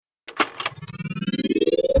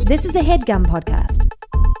This is a HeadGum podcast.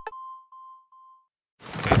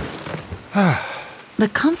 The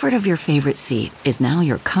comfort of your favorite seat is now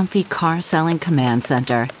your comfy car-selling command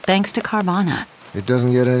center, thanks to Carvana. It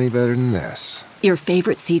doesn't get any better than this. Your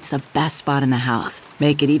favorite seat's the best spot in the house.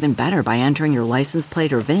 Make it even better by entering your license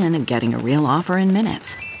plate or VIN and getting a real offer in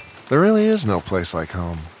minutes. There really is no place like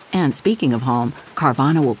home. And speaking of home,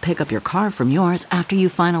 Carvana will pick up your car from yours after you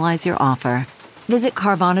finalize your offer. Visit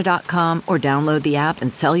Carvana.com or download the app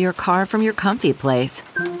and sell your car from your comfy place.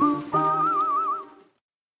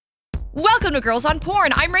 Welcome to Girls on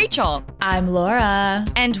Porn. I'm Rachel. I'm Laura.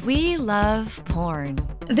 And we love porn.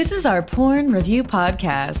 This is our porn review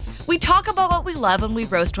podcast. We talk about what we love and we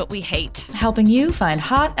roast what we hate. Helping you find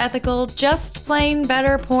hot, ethical, just plain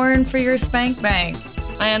better porn for your spank bank.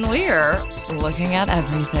 And we're looking at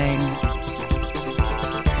everything.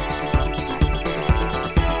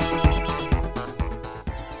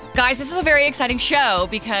 Guys, this is a very exciting show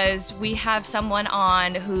because we have someone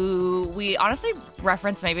on who we honestly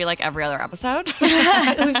reference maybe like every other episode.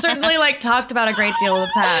 We've certainly talked about a great deal in the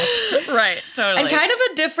past. Right, totally. And kind of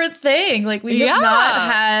a different thing. We have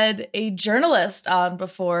not had a journalist on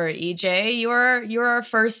before, EJ. You're our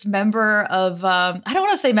first member of, I don't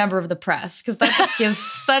want to say member of the press because that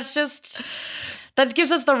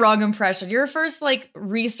gives us the wrong impression. You're first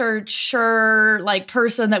researcher,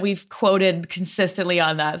 person that we've quoted consistently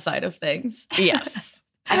on that side of things. Yes.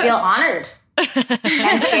 I feel honored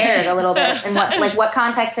and scared a little bit. And what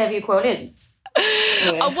context have you quoted?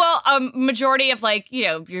 Majority of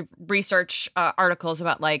your research articles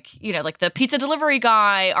about the pizza delivery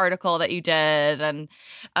guy article that you did and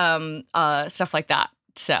stuff like that.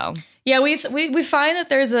 So yeah, we find that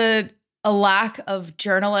there's a lack of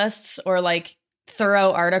journalists or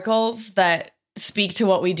thorough articles that speak to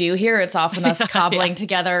what we do here. It's often us cobbling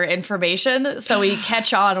together information. So we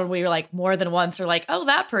catch on when we more than once are oh,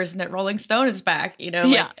 that person at Rolling Stone is back,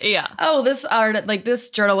 Oh, this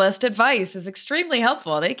journalist advice is extremely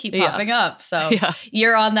helpful. They keep popping up. So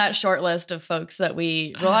you're on that short list of folks that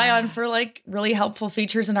we rely on for really helpful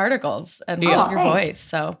features and articles and your voice.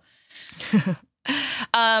 So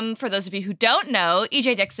for those of you who don't know,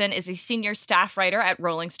 EJ Dickson is a senior staff writer at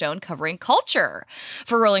Rolling Stone covering culture.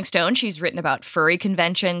 For Rolling Stone, she's written about furry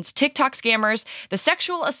conventions, TikTok scammers, the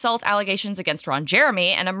sexual assault allegations against Ron Jeremy,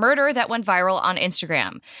 and a murder that went viral on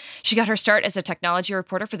Instagram. She got her start as a technology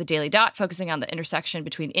reporter for the Daily Dot, focusing on the intersection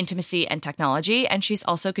between intimacy and technology, and she's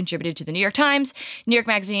also contributed to the New York Times, New York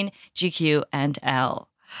Magazine, GQ, and Elle.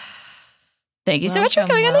 Thank you so much for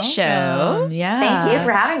coming on the show. Yeah. Thank you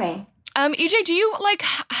for having me. EJ, do you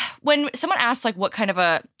when someone asks what kind of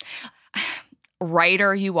a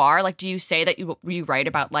writer you are, do you say that you write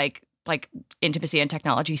about like intimacy and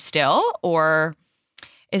technology still, or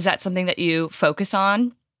is that something that you focus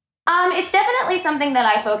on? It's definitely something that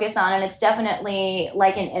I focus on, and it's definitely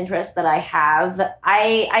an interest that I have.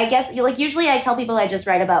 I guess usually I tell people I just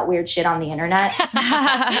write about weird shit on the internet. Sure.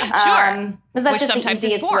 Because that's which just sometimes the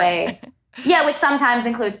easiest is porn. way. Yeah, which sometimes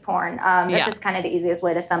includes porn. That's just kind of the easiest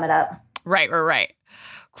way to sum it up. Right.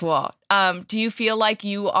 Cool. Do you feel like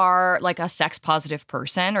you are a sex positive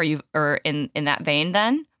person, or in that vein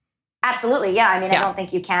then? Absolutely. Yeah. I mean, I don't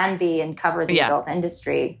think you can be and cover the adult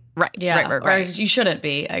industry. Right. Yeah. Right. Or you shouldn't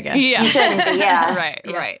be, I guess. Yeah. You shouldn't be. Yeah.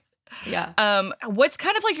 Right. Yeah. What's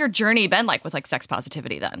kind of your journey been with sex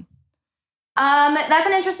positivity then? That's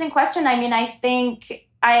an interesting question. I mean, I think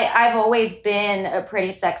I've always been a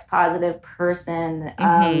pretty sex positive person.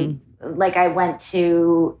 Mm-hmm. I went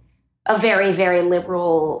to a very, very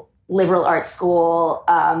liberal art school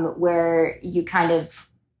where you kind of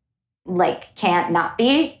can't not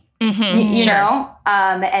be, you know?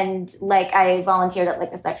 And I volunteered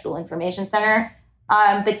at a sexual information center,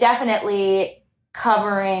 but definitely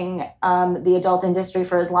covering the adult industry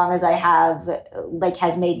for as long as I have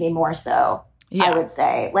has made me more so. Yeah. I would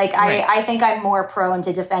say. I think I'm more prone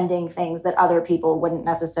to defending things that other people wouldn't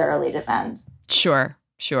necessarily defend. Sure.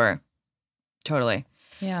 Totally.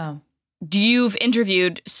 Yeah. You've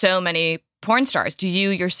interviewed so many porn stars. Do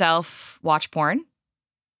you yourself watch porn?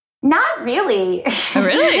 Not really. Oh,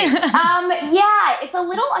 really? Yeah, it's a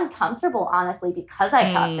little uncomfortable, honestly, because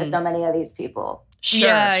I've talked to so many of these people. Sure.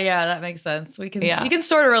 Yeah, that makes sense. We can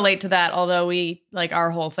sort of relate to that, although we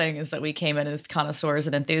our whole thing is that we came in as connoisseurs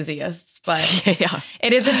and enthusiasts. But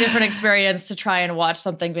it is a different experience to try and watch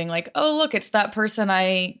something being oh, look, it's that person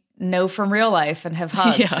I know from real life and have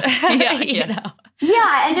hugged. Yeah. You know?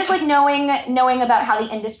 Yeah, and just like knowing about how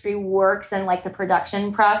the industry works and like the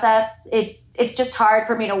production process, it's just hard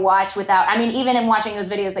for me to watch without. I mean, even in watching those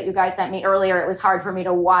videos that you guys sent me earlier, it was hard for me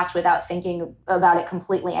to watch without thinking about it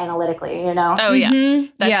completely analytically. You know? Oh yeah,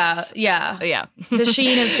 yeah. The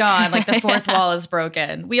sheen is gone. Like the fourth wall is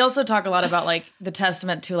broken. We also talk a lot about like the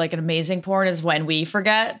testament to like an amazing porn is when we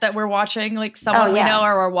forget that we're watching like someone we know,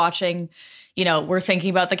 or we're watching. You know, we're thinking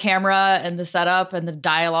about the camera and the setup and the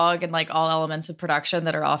dialogue and like all elements of production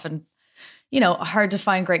that are often, you know, hard to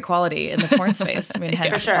find great quality in the porn space. I mean,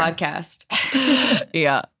 hence the podcast.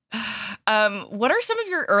 Yeah. What are some of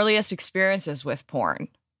your earliest experiences with porn?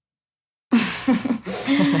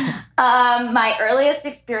 My earliest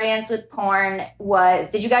experience with porn was,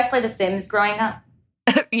 did you guys play The Sims growing up?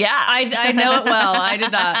 Yeah. I know it well. I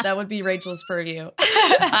did not. That would be Rachel's purview.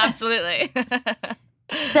 Absolutely.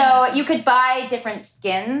 So you could buy different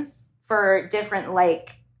skins for different like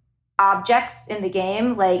objects in the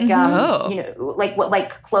game, like you know,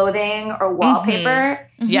 like clothing or wallpaper.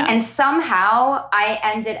 Yeah. And somehow I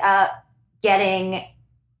ended up getting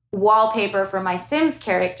wallpaper for my Sims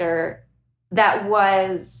character that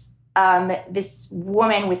was this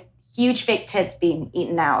woman with huge fake tits being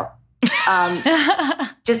eaten out.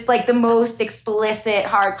 Just like the most explicit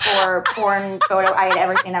hardcore porn photo I had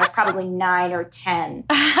ever seen. I was probably 9 or 10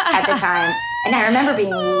 at the time, and I remember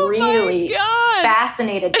being really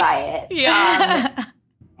fascinated by it. Yeah.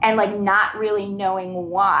 And like not really knowing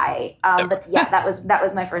why. But yeah, that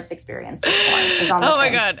was my first experience with porn. It was on The Sims. My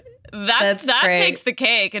God. That great. takes the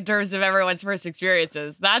cake in terms of everyone's first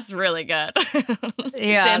experiences. That's really good.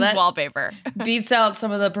 Yeah, Sims wallpaper beats out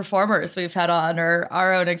some of the performers we've had on or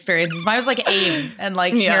our own experiences. Mine was like AIM and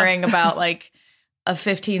like hearing about like a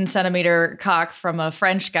 15 centimeter cock from a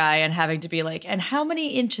French guy and having to be like, and how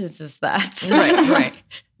many inches is that? Right.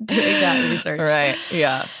 Doing that research. Right.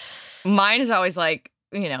 Yeah. Mine is always like,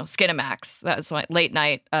 you know, Skinamax. That's my late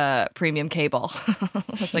night premium cable.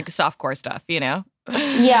 That's like softcore stuff, you know?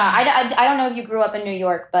 Yeah, I don't know if you grew up in New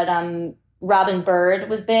York, but Robin Bird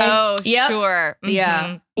was big. Oh, sure. Mm-hmm.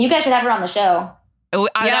 Yeah. You guys should have her on the show.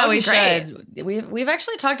 We should. We've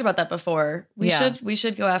actually talked about that before. We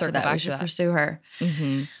should go after that. We should pursue her.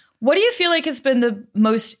 Mm-hmm. What do you feel like has been the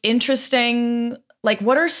most interesting? Like,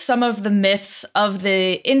 what are some of the myths of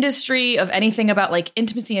the industry, of anything about like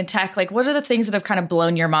intimacy and tech? Like, what are the things that have kind of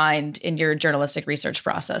blown your mind in your journalistic research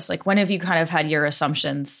process? Like, when have you kind of had your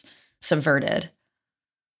assumptions subverted?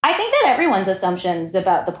 I think that everyone's assumptions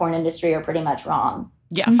about the porn industry are pretty much wrong.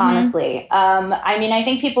 Yeah. Honestly. I mean, I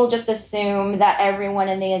think people just assume that everyone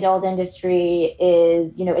in the adult industry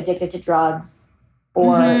is, you know, addicted to drugs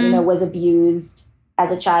or, you know, was abused as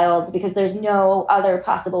a child, because there's no other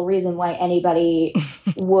possible reason why anybody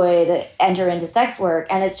would enter into sex work.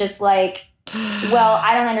 And it's just like, well,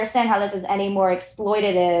 I don't understand how this is any more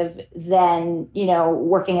exploitative than, you know,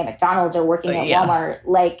 working at McDonald's or working at Walmart.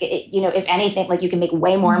 Like, you know, if anything, like you can make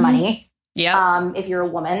way more money if you're a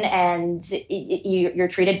woman and you're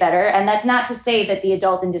treated better. And that's not to say that the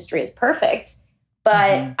adult industry is perfect.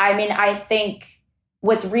 But I mean, I think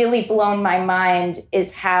what's really blown my mind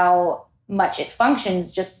is how much it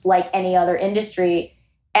functions just like any other industry.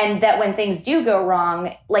 And that when things do go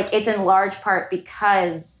wrong, like it's in large part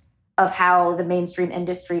because of how the mainstream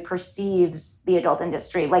industry perceives the adult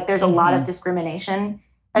industry. Like there's a lot of discrimination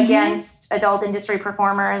against adult industry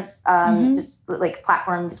performers, just like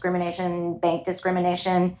platform discrimination, bank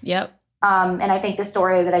discrimination. Yep. And I think the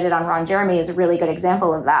story that I did on Ron Jeremy is a really good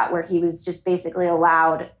example of that, where he was just basically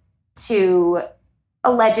allowed to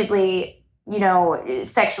allegedly, you know,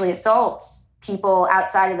 sexually assault people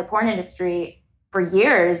outside of the porn industry for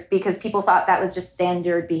years because people thought that was just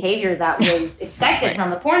standard behavior that was expected from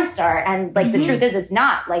the porn star. And like the truth is it's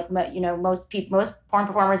not. Like, you know, most porn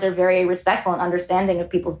performers are very respectful and understanding of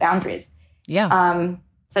people's boundaries. Yeah.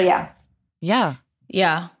 So yeah. Yeah.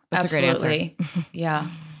 That's absolutely. a great answer. Yeah.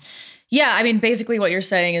 Yeah. I mean, basically what you're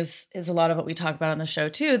saying is a lot of what we talk about on the show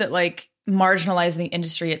too, that like marginalizing the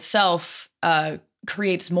industry itself,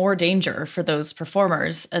 creates more danger for those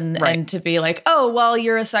performers and to be like, oh, well,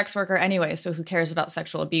 you're a sex worker anyway, so who cares about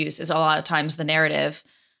sexual abuse is a lot of times the narrative,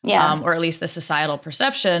 or at least the societal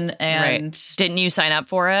perception. And didn't you sign up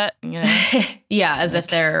for it? You know? As if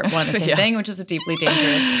they're one and the same thing, which is a deeply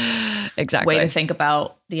dangerous way to think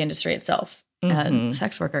about the industry itself and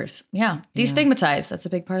sex workers. Destigmatize. That's a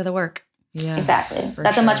big part of the work. Yeah, exactly.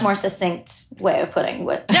 That's a much more succinct way of putting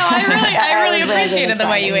what. No, I really appreciated the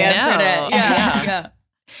way you answered it. Yeah.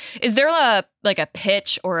 Is there a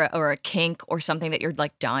pitch or a kink or something that you're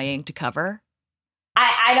like dying to cover?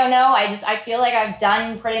 I don't know. I feel like I've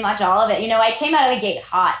done pretty much all of it. You know, I came out of the gate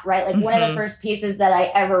hot, right? Like one of the first pieces that I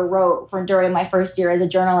ever wrote during my first year as a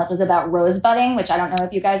journalist was about rosebudding, which I don't know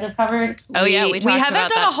if you guys have covered. Oh yeah, we haven't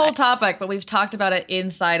done a whole topic, but we've talked about it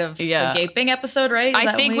inside of the gaping episode, right?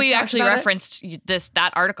 I think we actually referenced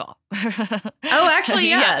that article. Oh, actually,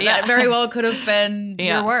 that very well could have been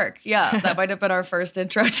your work. Yeah, that might have been our first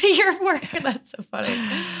intro to your work. That's so funny.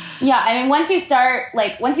 Yeah, I mean, once you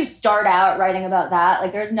start out writing about that,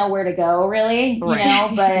 like there's nowhere to go really, you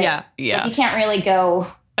know, but like, you can't really go.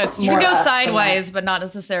 You can go sideways, but not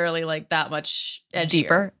necessarily like that much edgier.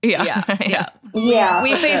 Deeper. Yeah.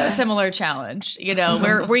 We face a similar challenge, you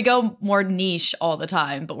know, we go more niche all the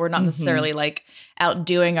time, but we're not necessarily like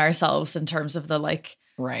outdoing ourselves in terms of the like,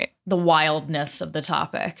 the wildness of the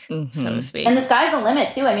topic, so to speak. And the sky's the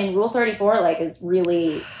limit too. I mean, Rule 34 like is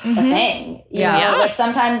really a thing. You know? Like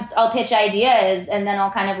sometimes I'll pitch ideas and then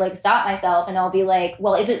I'll kind of like stop myself and I'll be like,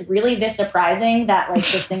 well, is it really this surprising that like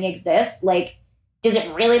this thing exists? Like, is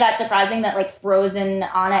it really that surprising that like frozen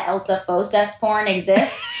Anna Elsa Foses porn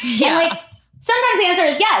exists? And like sometimes the answer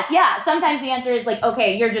is yes. Yeah. Sometimes the answer is like,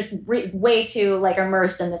 okay, you're just way too like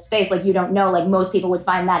immersed in this space. Like you don't know, like most people would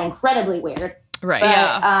find that incredibly weird. Right.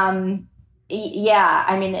 But,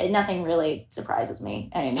 I mean, nothing really surprises me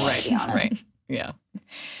anymore, to be honest. Right. Yeah.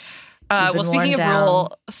 Well, speaking of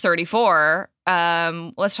Rule 34,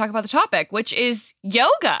 let's talk about the topic, which is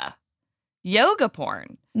yoga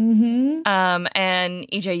porn. And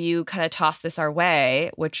EJ, you kind of tossed this our way,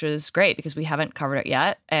 which was great because we haven't covered it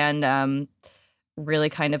yet. And really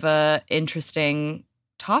kind of a interesting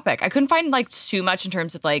topic. I couldn't find like too much in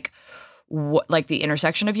terms of like, like the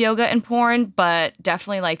intersection of yoga and porn, but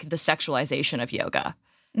definitely like the sexualization of yoga,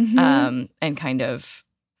 and kind of.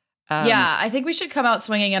 I think we should come out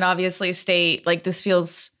swinging and obviously state like this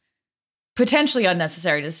feels potentially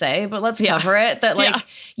unnecessary to say, but let's cover it. That like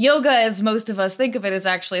yoga, as most of us think of it, is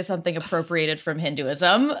actually something appropriated from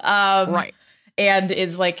Hinduism, right? And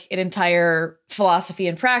is like an entire philosophy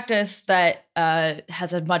and practice that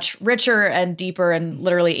has a much richer and deeper and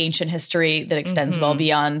literally ancient history that extends well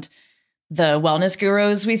beyond the wellness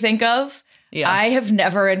gurus we think of. Yeah. I have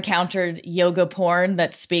never encountered yoga porn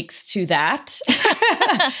that speaks to that.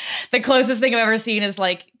 The closest thing I've ever seen is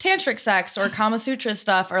like tantric sex or Kama Sutra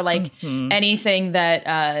stuff or like anything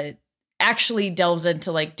that actually delves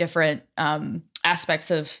into like different aspects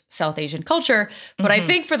of South Asian culture. But I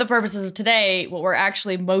think for the purposes of today, what we're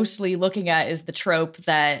actually mostly looking at is the trope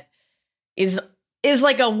that is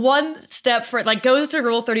like a one step for like goes to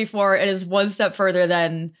Rule 34 and is one step further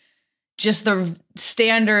than just the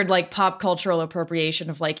standard like pop cultural appropriation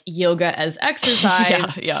of like yoga as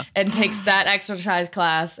exercise and takes that exercise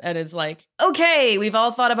class and is like, okay, we've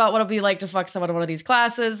all thought about what it'll be like to fuck someone in one of these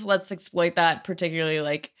classes. Let's exploit that, particularly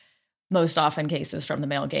like most often cases from the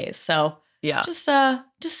male gaze. So just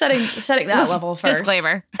setting that level first.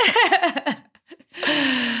 Disclaimer.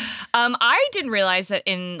 I didn't realize that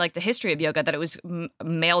in like the history of yoga that it was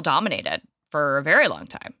male dominated for a very long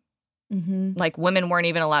time. Like women weren't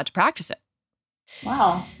even allowed to practice it.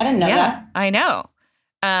 Wow, I didn't know that. I know.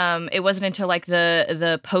 It wasn't until like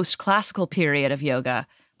the post-classical period of yoga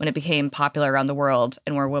when it became popular around the world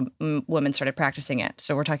and where women started practicing it.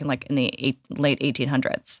 So we're talking like in the late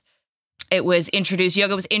 1800s. Yoga was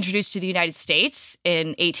introduced to the United States in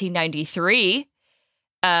 1893,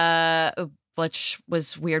 which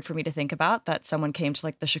was weird for me to think about, that someone came to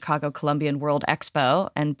like the Chicago Columbian World Expo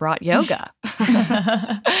and brought yoga.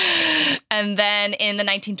 And then in the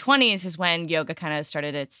 1920s is when yoga kind of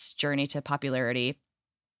started its journey to popularity,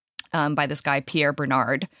 by this guy, Pierre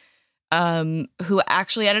Bernard, who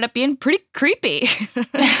actually ended up being pretty creepy.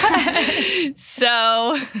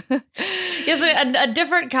 So yes, a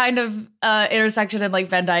different kind of intersection in like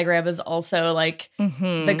Venn diagram is also like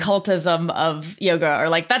the cultism of yoga, or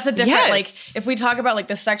like that's a different like if we talk about like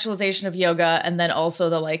the sexualization of yoga and then also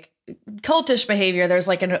the like cultish behavior, there's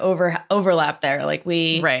like an overlap there. Like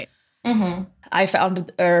I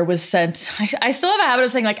found or was sent. I still have a habit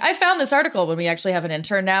of saying like I found this article when we actually have an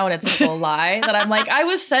intern now, and it's a full lie that I'm like I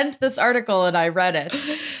was sent this article and I read it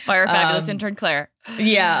by our fabulous intern Claire.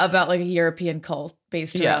 Yeah, about like a European cult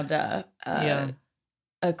based around a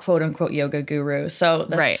quote unquote yoga guru. So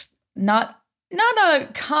that's not a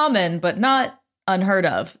common, but not unheard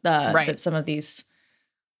of. That some of these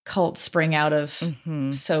cults spring out of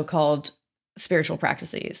so-called spiritual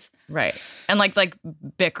practices. Right. And like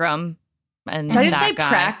Bikram and did I just say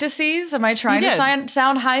practices? Am I trying to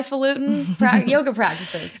sound highfalutin? Yoga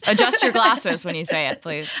practices. Adjust your glasses when you say it,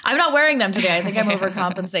 please. I'm not wearing them today. I think I'm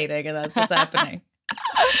overcompensating and that's what's happening.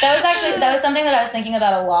 That was something that I was thinking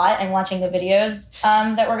about a lot and watching the videos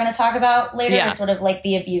that we're going to talk about later. Is sort of like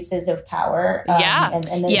the abuses of power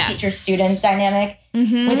and the teacher-student dynamic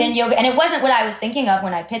within yoga. And it wasn't what I was thinking of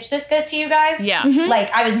when I pitched this to you guys. Yeah. Like,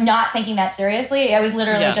 I was not thinking that seriously. I was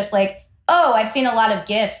literally just like, oh, I've seen a lot of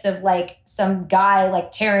GIFs of like some guy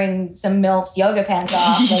like tearing some MILF's yoga pants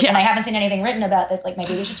off. Like, and I haven't seen anything written about this. Like,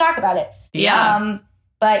 maybe we should talk about it. Yeah.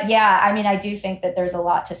 But yeah, I mean, I do think that there's a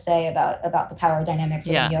lot to say about the power dynamics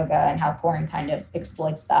within yoga and how porn kind of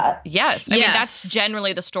exploits that. Yes. I mean, that's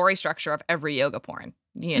generally the story structure of every yoga porn,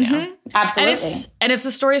 you know? Absolutely. And it's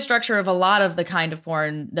the story structure of a lot of the kind of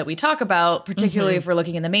porn that we talk about, particularly if we're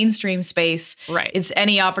looking in the mainstream space. Right. It's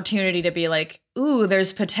any opportunity to be like, ooh,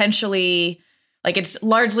 there's potentially... Like, it's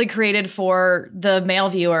largely created for the male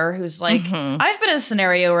viewer who's like, I've been in a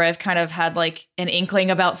scenario where I've kind of had like an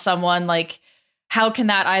inkling about someone, like, how can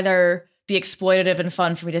that either be exploitative and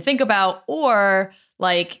fun for me to think about, or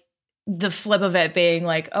like the flip of it being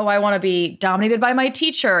like, oh, I want to be dominated by my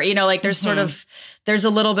teacher. You know, like there's sort of, there's a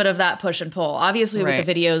little bit of that push and pull. Obviously with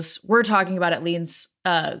the videos we're talking about, it leans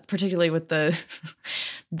particularly with the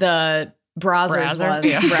Brazzers one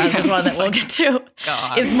that we'll get to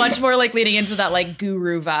is much more like leading into that like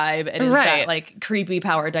guru vibe and is that like creepy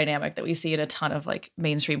power dynamic that we see in a ton of like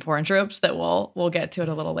mainstream porn tropes that we'll get to it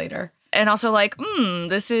a little later. And also like,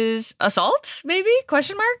 this is assault, maybe?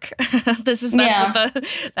 Question mark.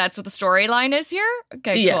 That's what the storyline is here.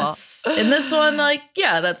 Okay, cool. In this one, like,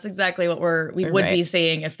 that's exactly what we would be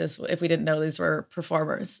seeing if we didn't know these were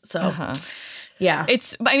performers. So yeah.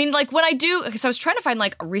 I mean, like when I do, because I was trying to find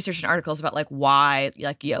like research and articles about like why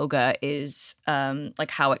like yoga is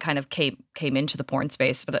like how it kind of came into the porn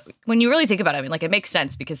space. But when you really think about it, I mean, like it makes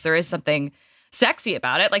sense because there is something sexy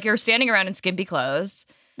about it. Like you're standing around in skimpy clothes.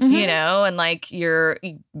 You know, and like you're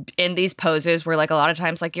in these poses where like a lot of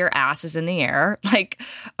times like your ass is in the air. Like,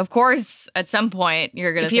 of course, at some point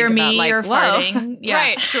you're going to think about like, you're farting. Yeah.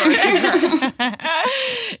 Right. Sure.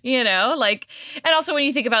 You know, like, and also when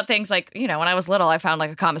you think about things like, you know, when I was little, I found like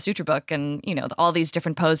a Kama Sutra book and, you know, all these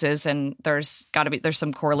different poses and there's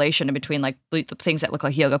some correlation in between like things that look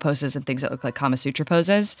like yoga poses and things that look like Kama Sutra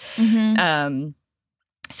poses. So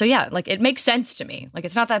yeah, like it makes sense to me. Like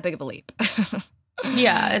it's not that big of a leap.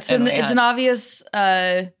 Yeah, it's an obvious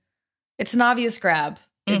grab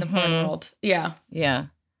in the porn world. Yeah. Yeah.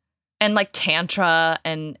 And like tantra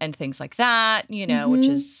and things like that, you know, which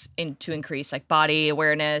is to increase like body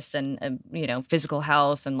awareness and you know, physical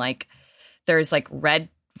health, and like there's like red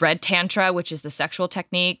tantra, which is the sexual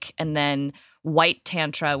technique, and then white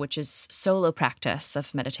tantra, which is solo practice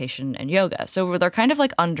of meditation and yoga. So they're kind of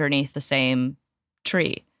like underneath the same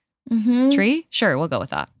tree. Tree? Sure, we'll go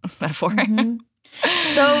with that metaphor.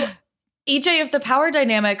 So, EJ, if the power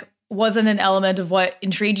dynamic wasn't an element of what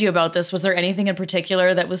intrigued you about this, was there anything in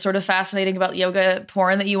particular that was sort of fascinating about yoga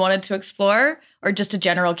porn that you wanted to explore, or just a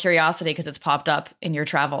general curiosity because it's popped up in your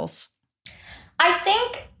travels? I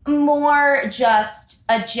think more just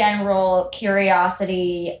a general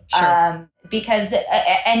curiosity, because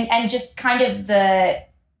and just kind of the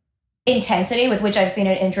intensity with which I've seen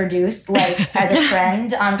it introduced, like as a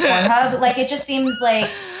trend on Pornhub. Like it just seems like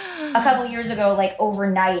a couple years ago, like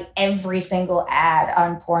overnight, every single ad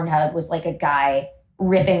on Pornhub was like a guy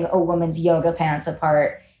ripping a woman's yoga pants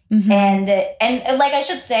apart. And like I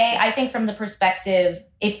should say, I think from the perspective,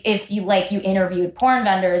 if you interviewed porn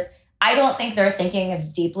vendors, I don't think they're thinking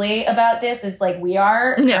as deeply about this as like we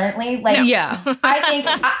are currently. Like, I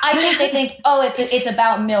think they think, oh, it's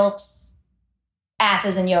about MILFs,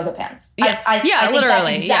 asses, and yoga pants. Yes. I think literally. that's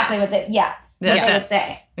exactly what they would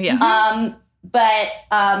say. Yeah. But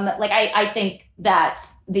like I think that's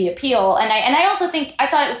the appeal, and I also think I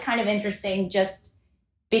thought it was kind of interesting just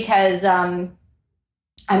because I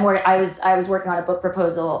was working on a book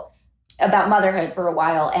proposal about motherhood for a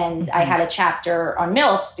while, and I had a chapter on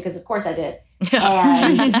MILFs because of course I did, and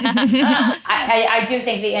I do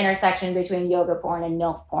think the intersection between yoga porn and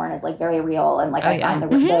MILF porn is like very real, and like I find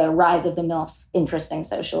the rise of the MILF interesting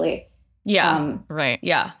socially. Yeah. Right.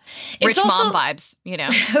 Yeah. Rich mom vibes, you know?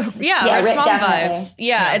 Rich mom vibes.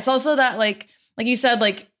 Yeah. It's also that like you said,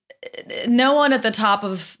 like no one at the top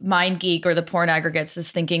of MindGeek or the porn aggregates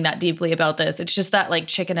is thinking that deeply about this. It's just that like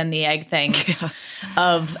chicken and the egg thing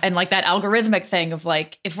and like that algorithmic thing of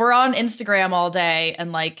like, if we're on Instagram all day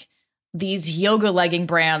and like these yoga legging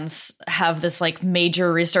brands have this like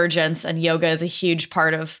major resurgence, and yoga is a huge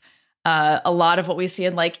part of a lot of what we see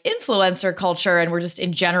in like influencer culture, and we're just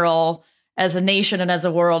in general as a nation and as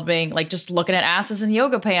a world being like just looking at asses in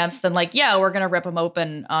yoga pants, then like, yeah, we're going to rip them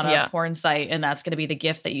open on a porn site. And that's going to be the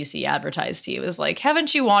gift that you see advertised to you is like,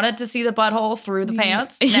 haven't you wanted to see the butthole through the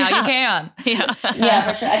pants? Now you can. Yeah, for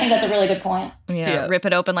sure. I think that's a really good point. Yeah. Rip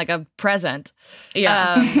it open like a present.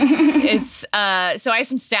 Yeah. It's so I have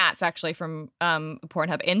some stats actually from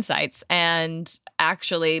Pornhub Insights, and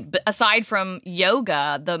actually aside from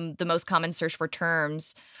yoga, the most common search for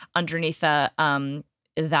terms underneath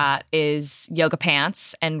that is yoga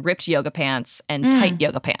pants and ripped yoga pants and tight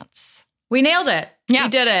yoga pants. We nailed it. Yeah. We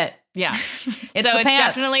did it. Yeah. It's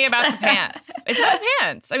definitely about the pants. It's about the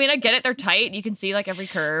pants. I mean, I get it. They're tight. You can see like every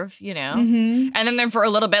curve, you know? Mm-hmm. And then for a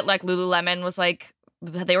little bit, like Lululemon was like,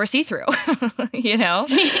 they were see-through, you know,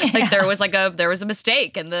 like there was a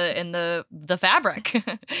mistake in the fabric.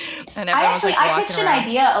 And I pitched an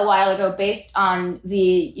idea a while ago based on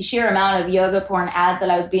the sheer amount of yoga porn ads that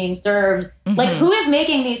I was being served. Like, who is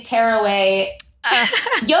making these tearaway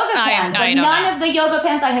yoga pants? None of the yoga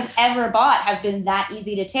pants I have ever bought have been that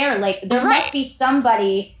easy to tear. Like, there must be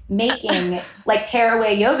somebody making like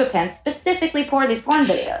tearaway yoga pants specifically for these porn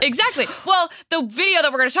videos. Exactly. Well, the video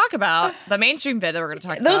that we're going to talk about, the mainstream video that we're going to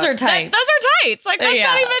talk about, those are tights. Those are tights. Like that's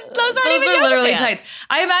not even. Those are literally pants. tights.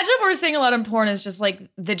 I imagine we're seeing a lot in porn is just like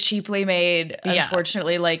the cheaply made,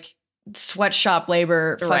 unfortunately, like sweatshop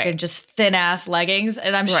labor, fucking just thin ass leggings,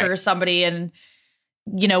 and I'm sure somebody in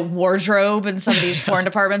wardrobe in some of these porn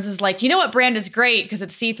departments is like, you know what brand is great because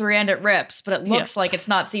it's see-through and it rips, but it looks like it's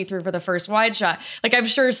not see-through for the first wide shot. Like, I'm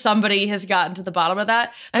sure somebody has gotten to the bottom of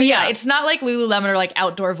that. But it's not like Lululemon or like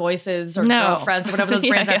Outdoor Voices or Girlfriends or whatever those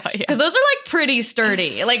brands are. Because those are like pretty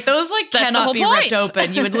sturdy. Like those like cannot be ripped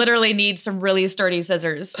open. You would literally need some really sturdy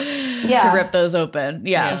scissors to rip those open.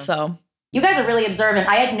 Yeah. So you guys are really observant.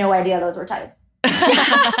 I had no idea those were tights.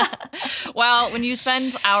 Well, when you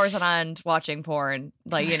spend hours on end watching porn,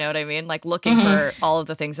 like, you know what I mean? Like looking for all of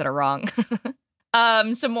the things that are wrong.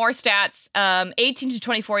 Some more stats. 18 to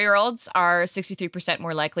 24-year-olds are 63%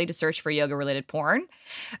 more likely to search for yoga-related porn.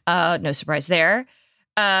 No surprise there.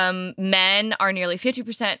 Men are nearly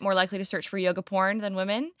 50% more likely to search for yoga porn than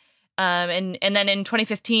women. And then in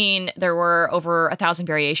 2015, there were over 1,000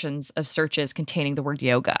 variations of searches containing the word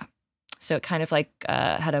yoga. So it kind of like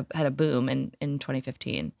had a boom in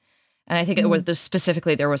 2015, and I think it was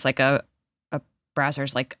specifically there was like a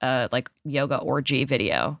browser's like yoga orgy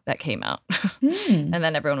video that came out, and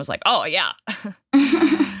then everyone was like, oh yeah,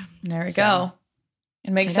 there we go.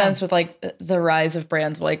 It makes sense with like the rise of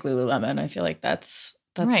brands like Lululemon. I feel like that's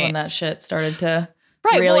when that shit started to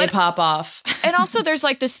really pop off. And also there's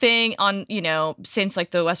like this thing on, since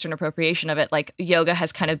like the Western appropriation of it, like yoga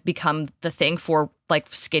has kind of become the thing for like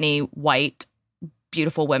skinny, white,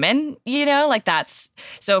 beautiful women, like that's,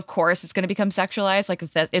 so of course it's going to become sexualized. Like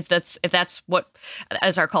if that's what,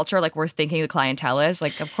 as our culture, like we're thinking the clientele is,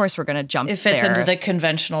 like, of course we're going to jump It fits into the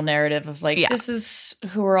conventional narrative of like, this is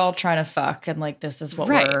who we're all trying to fuck. And like, this is what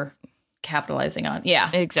we're capitalizing on. Yeah,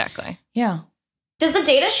 exactly. Yeah. Does the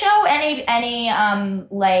data show any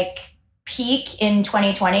like peak in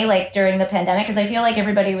 2020, like during the pandemic? Because I feel like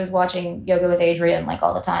everybody was watching Yoga with Adrian like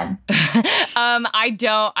all the time.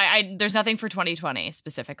 I there's nothing for 2020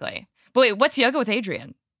 specifically. But wait, what's Yoga with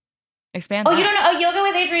Adrian? Expand. You don't know? Oh, Yoga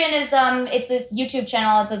with Adrian is it's this YouTube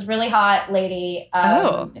channel. It's this really hot lady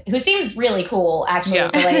who seems really cool. Actually,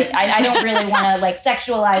 so, like, I don't really want to like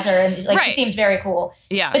sexualize her, and like she seems very cool.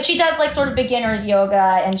 Yeah, but she does like sort of beginners yoga,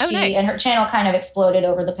 and and her channel kind of exploded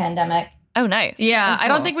over the pandemic. Oh, nice. Yeah, cool. I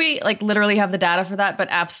don't think we like literally have the data for that, but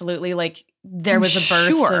absolutely, like there was a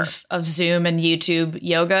burst of Zoom and YouTube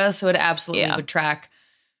yoga, so it absolutely would track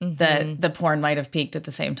that the porn might have peaked at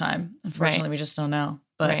the same time. Unfortunately, we just don't know,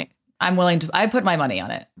 but. I'm willing to, I put my money on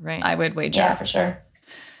it. Right. I would wager. Yeah, for sure.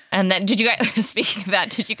 And then did you guys, speaking of that,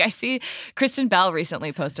 did you guys see Kristen Bell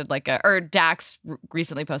recently posted Dax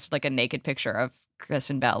recently posted like a naked picture of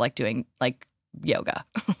Kristen Bell, like doing like yoga.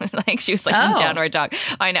 Like she was like in downward dog.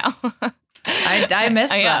 I know. I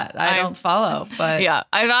missed that. I don't follow, but yeah,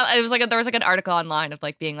 I found it was like there was like an article online of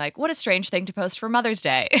like being like, what a strange thing to post for Mother's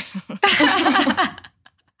Day.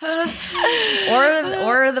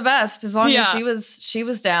 or the best, as long as she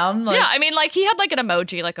was down. Like, yeah, I mean, like he had like an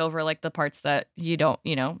emoji like over like the parts that he didn't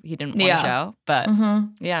want to show, but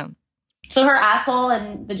yeah. So her asshole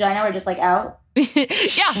and vagina were just like out.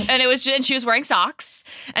 Yeah, and she was wearing socks,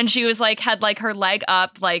 and she was like had like her leg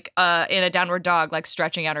up like in a downward dog, like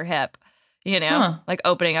stretching out her hip, like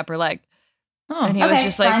opening up her leg. Oh, and he was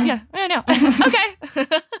just fine. Like, yeah, I know.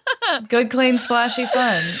 Okay. Good, clean, splashy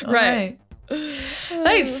fun. All right.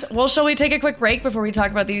 Nice. Well, shall we take a quick break before we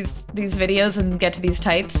talk about these videos and get to these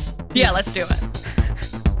tights? Yeah, let's do it.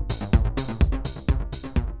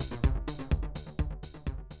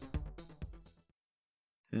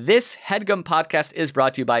 This HeadGum podcast is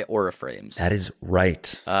brought to you by Aura Frames. That is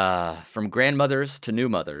right. From grandmothers to new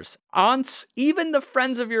mothers, aunts, even the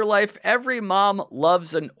friends of your life, every mom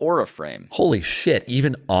loves an Aura frame. Holy shit,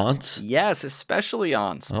 even aunts? Yes, especially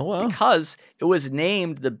aunts. Oh, wow. Because it was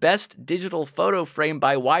named the best digital photo frame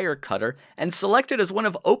by Wirecutter and selected as one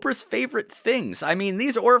of Oprah's favorite things. I mean,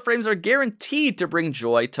 these Aura frames are guaranteed to bring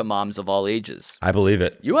joy to moms of all ages. I believe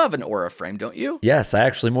it. You have an Aura frame, don't you? Yes, I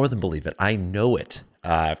actually more than believe it. I know it.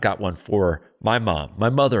 I've got one for my mom, my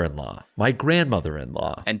mother-in-law, my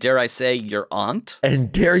grandmother-in-law. And dare I say, your aunt?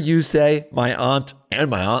 And dare you say, my aunt and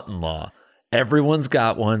my aunt-in-law. Everyone's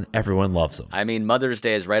got one. Everyone loves them. I mean, Mother's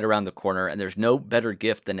Day is right around the corner, and there's no better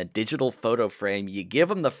gift than a digital photo frame. You give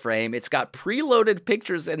them the frame. It's got preloaded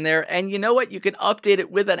pictures in there, and you know what? You can update it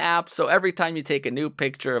with an app, so every time you take a new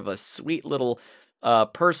picture of a sweet little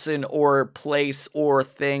person or place or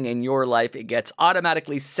thing in your life, it gets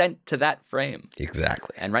automatically sent to that frame.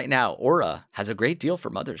 Exactly. And right now, Aura has a great deal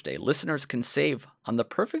for Mother's Day. Listeners can save on the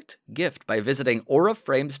perfect gift by visiting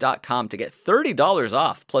auraframes.com to get $30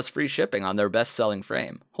 off plus free shipping on their best-selling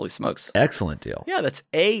frame. Holy smokes. Excellent deal. Yeah, that's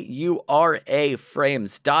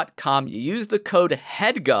auraframes.com. You use the code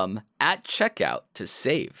HEADGUM at checkout to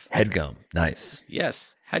save. HeadGum. Nice.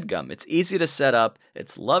 Yes. HeadGum. It's easy to set up.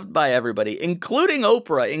 It's loved by everybody, including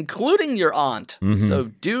Oprah, including your aunt. Mm-hmm. So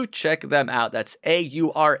do check them out. That's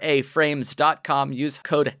auraframes.com. Use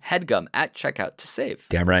code HEADGUM at checkout to save.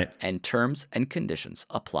 Damn right. And terms and conditions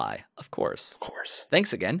apply, of course. Of course.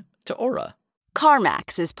 Thanks again to Aura.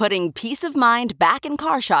 CarMax is putting peace of mind back in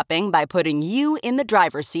car shopping by putting you in the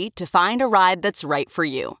driver's seat to find a ride that's right for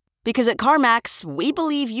you. Because at CarMax, we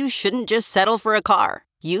believe you shouldn't just settle for a car.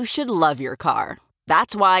 You should love your car.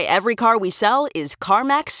 That's why every car we sell is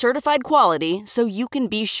CarMax certified quality, so you can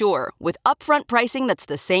be sure with upfront pricing that's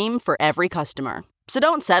the same for every customer. So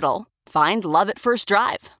don't settle. Find love at first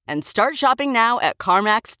drive and start shopping now at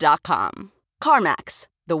CarMax.com. CarMax,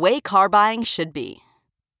 the way car buying should be.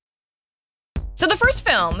 So the first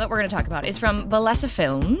film that we're going to talk about is from Bellessa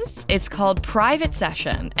Films. It's called Private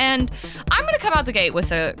Session. And I'm going to come out the gate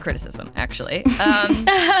with a criticism, actually.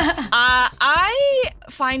 I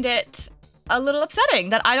find it a little upsetting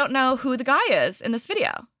that I don't know who the guy is in this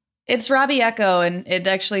video. It's Robbie Echo, and it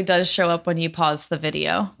actually does show up when you pause the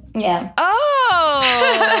video. Yeah. Oh.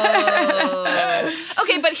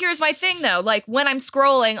 Okay, but here's my thing, though. Like, when I'm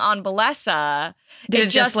scrolling on Bellessa... Did it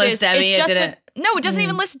just list Demi? It didn't... No, it doesn't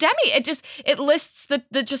even list Demi. It lists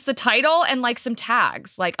the title and like some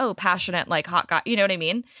tags, like, oh, passionate, like hot guy. You know what I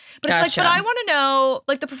mean? But Gotcha. It's like, but I want to know,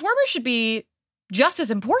 like, the performer should be just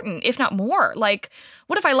as important, if not more. Like,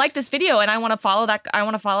 what if I like this video and I want to follow that? I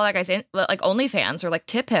want to follow that guy's like OnlyFans or like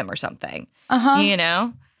tip him or something. You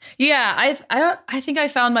know? Yeah, I think I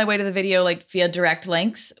found my way to the video like via direct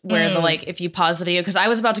links where the like if you pause the video, because I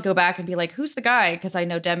was about to go back and be like, who's the guy? Because I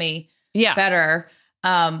know Demi better.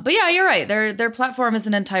 But yeah, you're right. Their platform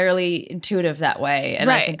isn't entirely intuitive that way,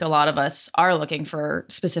 and I think a lot of us are looking for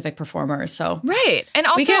specific performers. So and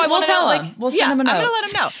also we'll tell him. We'll send him a note. I'm gonna let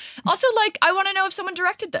him know. Also, like, I want to know if someone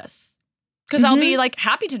directed this, because I'll be like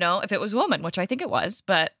happy to know if it was a woman, which I think it was,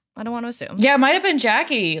 but I don't want to assume. Yeah, it might have been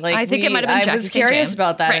Jackie. Like, I think it might have been Jackie. I was curious James.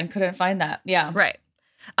 about that and couldn't find that. Yeah, right.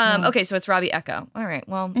 Okay, so it's Robbie Echo. All right,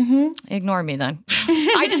 well, ignore me then.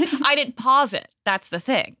 I didn't pause it. That's the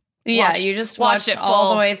thing. Yeah, you just watched it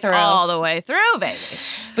all the way through. All the way through, baby.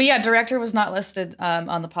 But yeah, director was not listed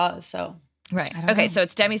on the pause, so. Right. Okay, so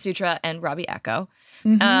it's Demi Sutra and Robbie Echo.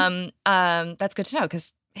 That's good to know,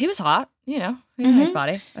 because he was hot, you know. He had a nice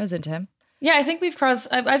body. I was into him. Yeah, I think we've crossed.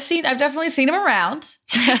 I've definitely seen him around.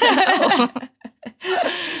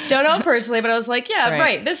 Don't know him personally, but I was like, yeah,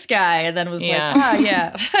 right, this guy, and then was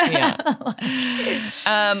like,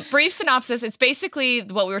 brief synopsis. It's basically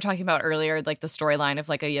what we were talking about earlier, like the storyline of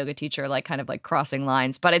like a yoga teacher, like kind of like crossing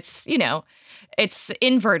lines, but it's, you know, it's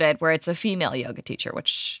inverted where it's a female yoga teacher,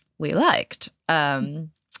 which we liked, and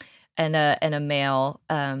a male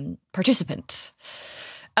participant.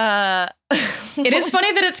 It is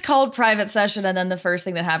funny that it's called Private Session, and then the first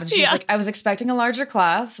thing that happened, she's like, I was expecting a larger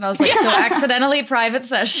class, and I was like, so accidentally Private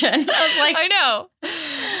Session. I was like, I know.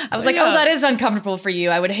 I was like, oh, that is uncomfortable for you.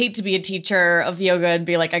 I would hate to be a teacher of yoga and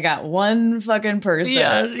be like, I got one fucking person.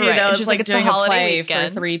 Yeah, you know, it's like doing a play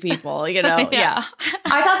weekend for 3 people, you know? I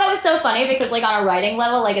thought that was so funny because like on a writing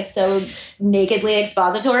level, like it's so nakedly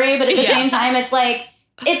expository, but at the same time, it's like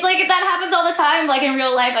that happens all the time. Like in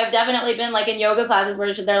real life, I've definitely been like in yoga classes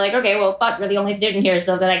where they're like, okay, well, fuck, you're the only student here,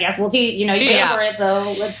 so then I guess we'll teach. You know, you pay for it,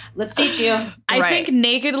 so let's teach you. I think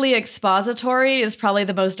nakedly expository is probably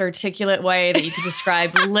the most articulate way that you could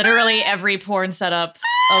describe literally every porn setup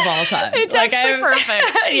of all time. It's like, actually perfect.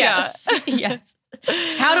 Yes.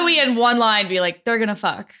 How do we in one line be like, they're gonna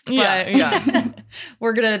fuck? But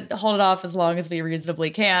we're gonna hold it off as long as we reasonably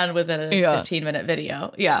can within a 15-minute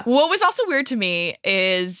video. Yeah. What was also weird to me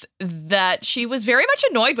is that she was very much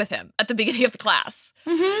annoyed with him at the beginning of the class.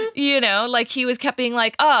 You know, like he was kept being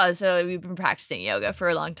like, oh, so we've been practicing yoga for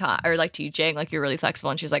a long time, or like teaching, like you're really flexible.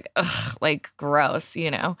 And she's like, ugh, like gross,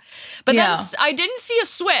 you know. But then I didn't see a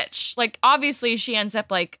switch. Like obviously she ends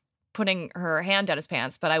up like putting her hand down his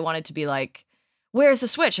pants, but I wanted to be like, where's the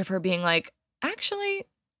switch of her being like, actually,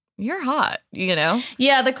 you're hot, you know?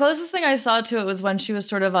 Yeah, the closest thing I saw to it was when she was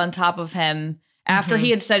sort of on top of him after he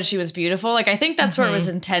had said she was beautiful. Like, I think that's where it was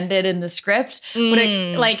intended in the script. But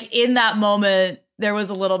it, like in that moment, there was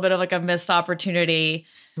a little bit of like a missed opportunity.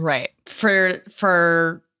 Right.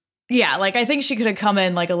 For yeah, like I think she could have come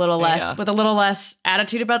in like a little less with a little less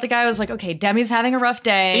attitude about the guy. I was like, okay, Demi's having a rough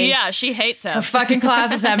day. Yeah, she hates him. Her fucking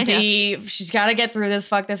class is empty. She's got to get through this.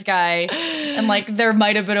 Fuck this guy. And like there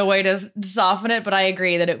might have been a way to soften it, but I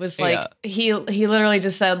agree that it was like he literally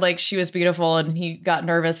just said like she was beautiful and he got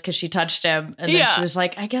nervous because she touched him. And then she was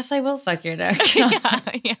like, I guess I will suck your dick.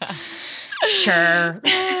 Sure.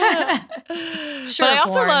 But I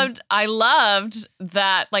also loved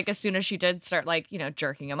that like as soon as she did start like, you know,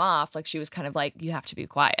 jerking him off, like she was kind of like, you have to be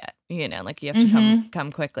quiet, you know, like you have to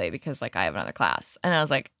come quickly because like I have another class. And I was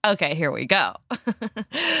like, okay, here we go.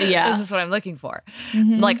 This is what I'm looking for.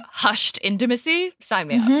 Like hushed intimacy, sign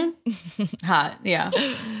me up. Hot. Yeah.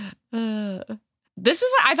 This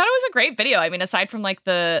was, I thought it was a great video. I mean, aside from like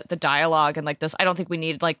the dialogue and like this, I don't think we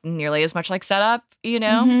needed like nearly as much like setup, you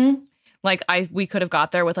know? Like we could have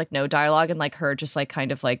got there with like no dialogue and like her just like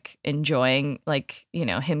kind of like enjoying like, you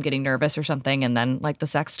know, him getting nervous or something. And then like the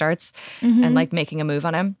sex starts and like making a move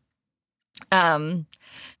on him. And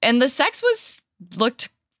the sex looked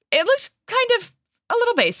kind of a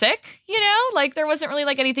little basic, you know, like there wasn't really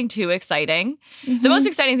like anything too exciting. The most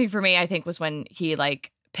exciting thing for me, I think, was when he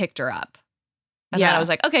like picked her up. And then I was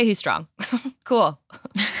like, okay, he's strong. Cool.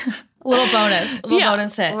 A little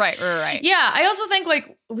bonus hit. Right. Yeah, I also think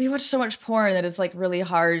like we watch so much porn that it's like really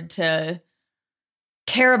hard to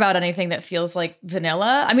care about anything that feels like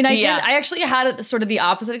vanilla. I mean, I actually had sort of the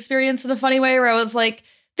opposite experience in a funny way where I was like,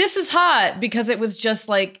 this is hot because it was just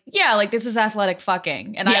like, yeah, like this is athletic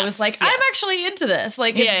fucking. And I was like, I'm actually into this.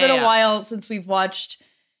 Like it's been a while since we've watched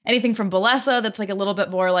anything from Balesa that's like a little bit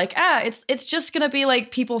more like, it's just going to be like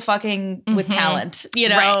people fucking with talent, you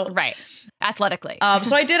know? Right. Athletically.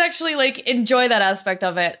 So I did actually like enjoy that aspect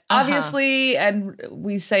of it. Obviously, and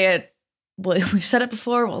we say it, we've said it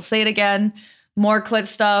before, we'll say it again, more clit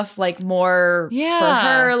stuff, like more for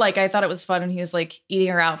her. Like I thought it was fun when he was like eating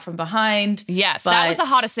her out from behind. Yes, that was the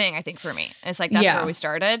hottest thing I think for me. It's like that's where we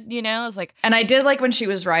started, you know? It was like, and I did like when she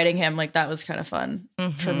was riding him, like that was kind of fun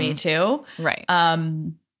for me too. Right.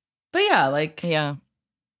 But yeah, like it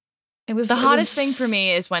was the hottest thing for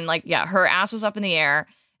me is when like her ass was up in the air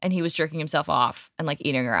and he was jerking himself off and like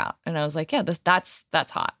eating her out. And I was like, yeah, that's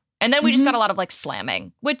hot. And then we just got a lot of like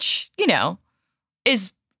slamming, which, you know,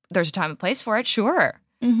 there's a time and place for it. Sure.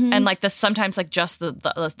 And like sometimes like just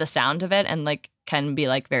the sound of it and like can be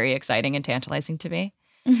like very exciting and tantalizing to me.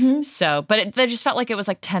 So, but it just felt like it was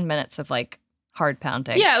like 10 minutes of like hard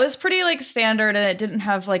pounding. Yeah. It was pretty like standard and it didn't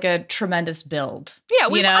have like a tremendous build. Yeah. I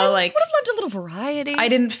would have loved a little variety. I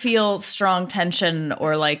didn't feel strong tension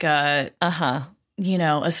or like you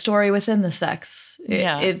know, a story within the sex.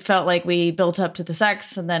 It felt like we built up to the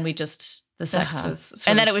sex and then the sex was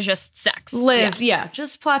and then it was just sex.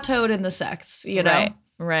 Just plateaued in the sex, you know?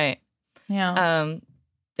 Right. Yeah.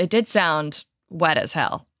 It did sound wet as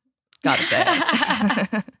hell. Gotta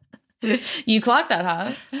say. You clocked that,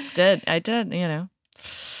 huh? I did, you know.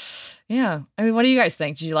 Yeah. I mean, what do you guys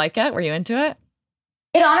think? Did you like it? Were you into it?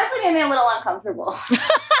 It honestly made me a little uncomfortable.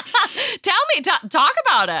 Tell me, talk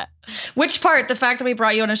about it. Which part? The fact that we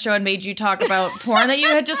brought you on a show and made you talk about porn that you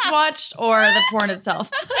had just watched, or the porn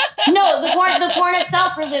itself? No, the porn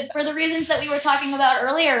itself for the reasons that we were talking about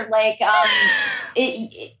earlier. Like,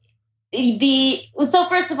 so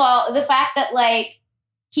first of all, the fact that like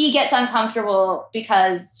he gets uncomfortable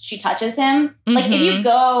because she touches him. Like if you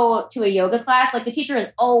go to a yoga class, like the teacher is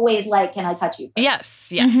always like, "Can I touch you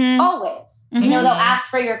first?" Yes. Always. You know, they'll ask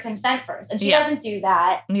for your consent first. And she doesn't do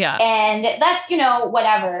that. Yeah. And that's, you know,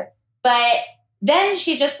 whatever. But then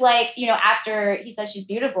she just like, you know, after he says she's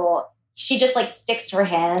beautiful, she just like sticks her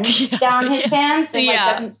hand down his pants and like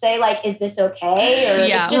doesn't say like, is this okay? Or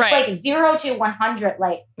it's just like 0 to 100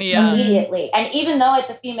 like immediately. And even though it's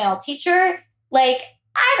a female teacher, like,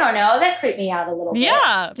 I don't know, that creeped me out a little bit.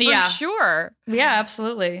 Yeah, for sure. Yeah,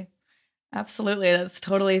 absolutely. Absolutely. That's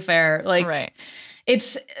totally fair. Like,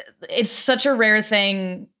 it's such a rare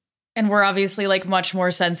thing And we're obviously like much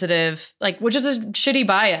more sensitive, like, which is a shitty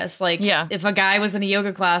bias. Like, if a guy was in a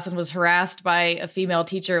yoga class and was harassed by a female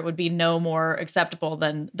teacher, it would be no more acceptable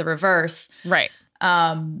than the reverse. Right.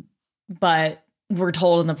 But we're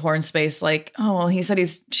told in the porn space, like, oh, well, he said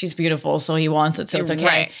she's beautiful, so he wants it, so it's okay.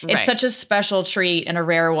 Right. It's such a special treat and a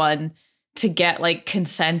rare one to get like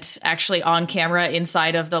consent actually on camera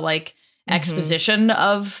inside of the like exposition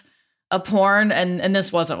of a porn, and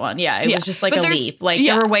this wasn't one. It was just like a leap. Like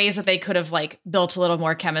there were ways that they could have like built a little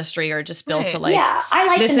more chemistry or just built to like, I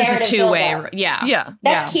like this the is a narrative two-way. build-up.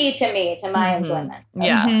 That's key to me, to my enjoyment.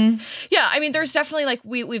 Yeah. I mean, there's definitely like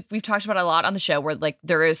we've talked about a lot on the show where like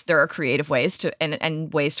there are creative ways to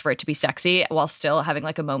and ways for it to be sexy while still having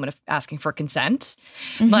like a moment of asking for consent.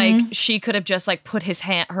 Like she could have just like put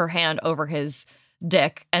her hand over his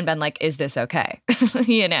dick and been like, "Is this okay?"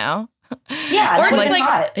 You know. Yeah, or just like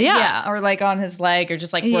hot. or like on his leg, or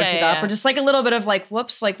just like worked it up, or just like a little bit of like,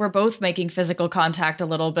 whoops, like we're both making physical contact a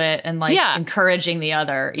little bit and like encouraging the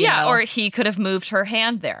other. You know? Or he could have moved her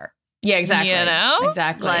hand there. Yeah, exactly. You know,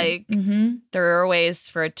 exactly. Like there are ways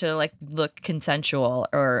for it to like look consensual,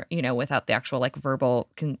 or you know, without the actual like verbal,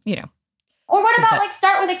 you know. Or what about like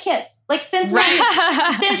start with a kiss? Like since when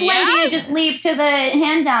do you just leap to the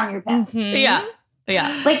hand down your pants? Yeah.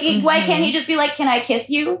 Like, why can't he just be like, can I kiss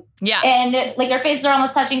you? Yeah. And like their faces are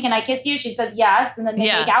almost touching. Can I kiss you? She says yes. And then they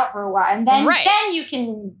make out for a while. And then you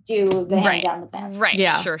can do the hand down the pants. Right.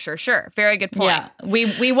 Yeah. Sure. Very good point. Yeah.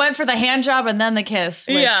 We went for the hand job and then the kiss,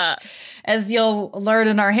 which, as you'll learn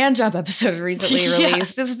in our hand job episode recently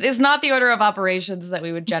released, is not the order of operations that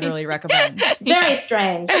we would generally recommend. Very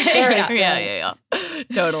strange. Very strange. Yeah.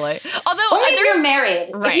 Totally. Although, only if you're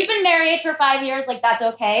married. Right. If you've been married for 5 years, like that's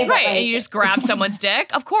okay. But, right. like, And you just grab someone's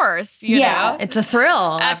dick, of course. You know? It's a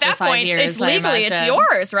thrill. At after that 5 point, years, it's legally, it's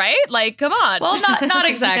yours, right? Like, come on. Well, not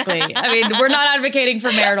exactly. I mean, we're not advocating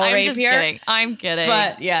for marital rape just here. Kidding. I'm kidding.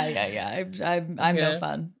 But I'm no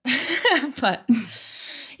fun. But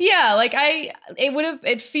yeah, like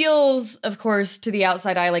it feels, of course, to the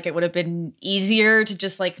outside eye, like it would have been easier to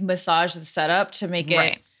just like massage the setup to make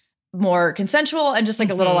it more consensual and just like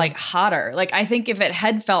a little like hotter. Like I think if it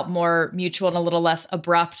had felt more mutual and a little less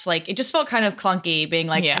abrupt, like it just felt kind of clunky being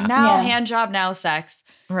like, now hand job, now sex.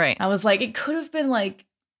 Right. I was like, it could have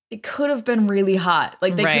been really hot.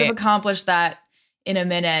 Like they could have accomplished that in a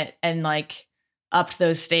minute and like upped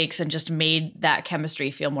those stakes and just made that chemistry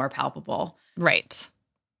feel more palpable. Right.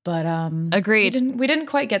 But agreed. We didn't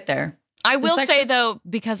quite get there. I will say though,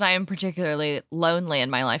 because I am particularly lonely in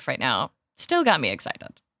my life right now, still got me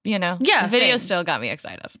excited. You know? Yeah. The video still got me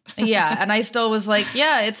excited. Yeah. And I still was like,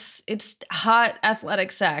 it's hot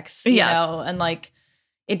athletic sex. You know? And like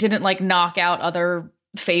it didn't like knock out other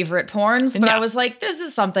favorite porns, but I was like, this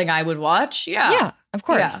is something I would watch. Yeah. Yeah, of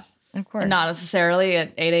course. Yeah. Of course. And not necessarily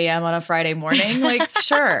at 8 a.m. on a Friday morning. Like,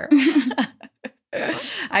 sure.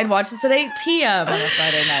 I'd watch this at 8 p.m. on a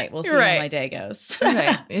Friday night. We'll see how my day goes.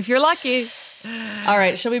 If you're lucky. All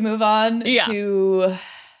right. Shall we move on to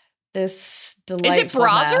this delightful Is it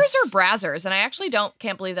Brazzers mess? or Brazzers? And I actually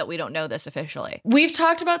can't believe that we don't know this officially. We've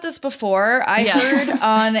talked about this before. I heard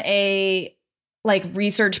on a like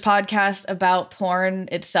research podcast about porn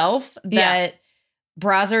itself that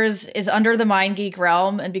Brazzers is under the MindGeek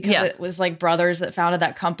realm, and because it was like brothers that founded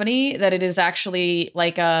that company, that it is actually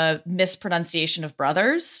like a mispronunciation of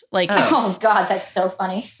brothers. Like, oh god, that's so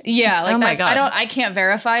funny. Yeah, like oh my God. I can't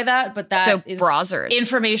verify that, but that is Brazzers.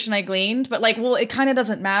 Information I gleaned. But like, well, it kind of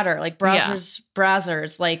doesn't matter. Like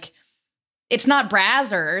Brazzers, like it's not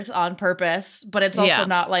Brazzers on purpose, but it's also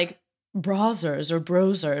not like Brazzers or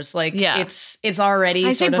Brozers. Like it's already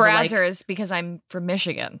I say sort of Brazzers like, because I'm from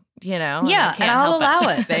Michigan, you know? Yeah, and I'll allow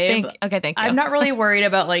it, babe. Thank you. I'm not really worried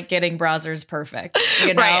about like getting Brazzers perfect,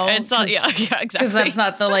 you know? Right. It's not, exactly. Because that's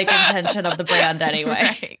not the like intention of the brand anyway.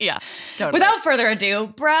 Right. Yeah, totally. Without further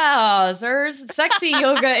ado, Brazzers, sexy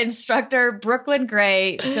yoga instructor Brooklyn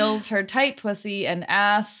Gray fills her tight pussy and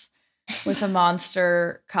ass with a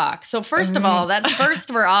monster cock. So first of all,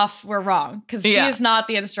 we're wrong because she is not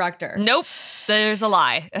the instructor. Nope. There's a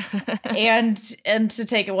lie. and to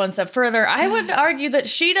take it one step further, I would argue that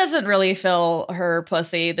she doesn't really fill her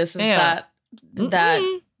pussy. This is that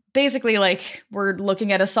basically like we're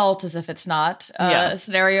looking at assault as if it's not a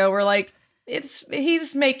scenario where like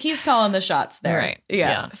he's calling the shots there. Right.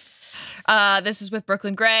 Yeah. This is with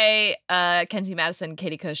Brooklyn Gray, Kenzie Madison,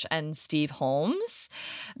 Katie Cush, and Steve Holmes.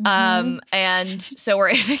 And so we're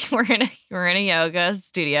in a yoga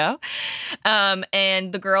studio.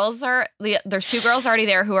 And there's two girls already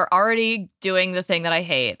there who are already doing the thing that I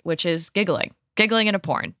hate, which is giggling in a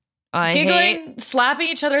porn. Slapping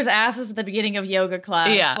each other's asses at the beginning of yoga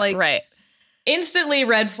class. Yeah, like, right. Instantly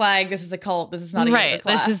red flag. This is a cult. This is not a yoga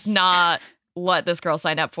class. This is not what this girl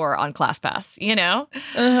signed up for on ClassPass, you know?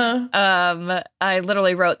 I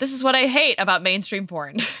literally wrote, this is what I hate about mainstream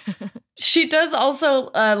porn. She does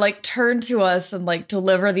also like turn to us and like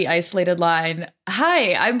deliver the isolated line,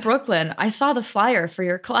 "Hi, I'm Brooklyn. I saw the flyer for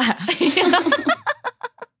your class."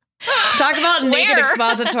 Talk about naked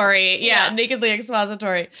expository. Yeah, nakedly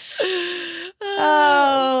expository.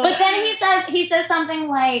 Oh. But then he says something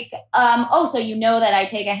like, so you know that I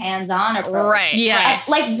take a hands-on approach. Right. Yes.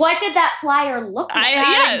 Like, what did that flyer look like? I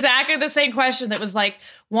had exactly the same question that was like,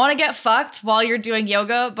 want to get fucked while you're doing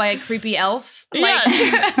yoga by a creepy elf? Like,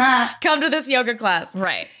 come to this yoga class.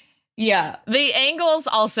 Right. Yeah. The angles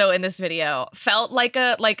also in this video felt like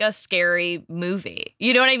a scary movie.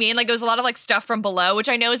 You know what I mean? Like, it was a lot of like stuff from below, which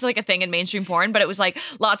I know is like a thing in mainstream porn, but it was like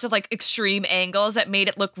lots of like extreme angles that made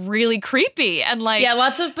it look really creepy and like, yeah,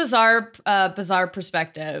 lots of bizarre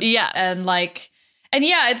perspective. Yes. And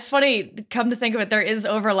yeah, it's funny. Come to think of it, there is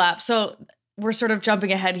overlap. So we're sort of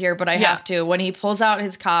jumping ahead here, but I have to. When he pulls out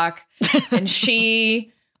his cock and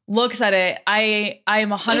she looks at it, I am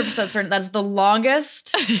 100% certain that's the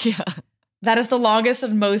longest. Yeah. That is the longest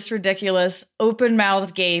and most ridiculous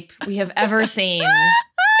open-mouthed gape we have ever seen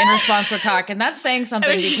in response to a cock. And that's saying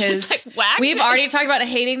something because we've already talked about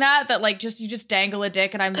hating that like you just dangle a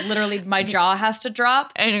dick and I'm literally, my jaw has to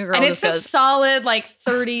drop. And it's a solid like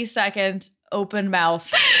 30-second open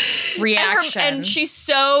mouth reaction. And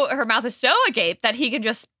her mouth is so agape that he can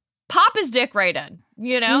just pop his dick right in,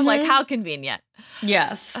 you know? Mm-hmm. Like, how convenient.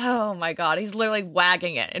 Yes. Oh my God. He's literally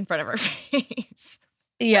wagging it in front of her face.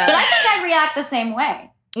 Yeah. But I think I'd react the same way.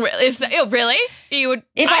 Really? You would?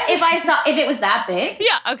 If it was that big?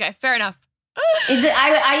 Yeah. Okay. Fair enough.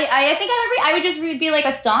 I think I would just be like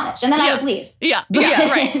astonished, and then I would leave. Yeah.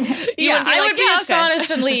 Right. I would be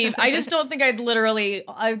astonished and leave. I just don't think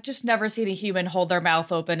I've just never seen a human hold their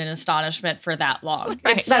mouth open in astonishment for that long.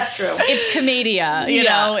 Right. That's true. It's commedia, you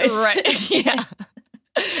know? It's, right. Yeah.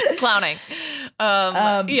 It's clowning.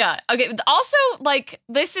 Yeah. Okay. Also, like,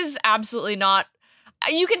 this is absolutely not.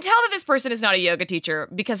 You can tell that this person is not a yoga teacher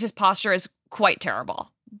because his posture is quite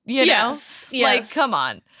terrible. You know? Yes. Like, come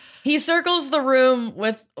on. He circles the room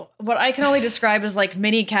with what I can only describe as like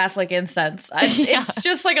mini Catholic incense. It's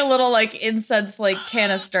just like a little like incense like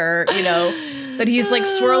canister, you know, that he's like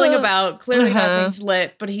swirling about. Clearly nothing's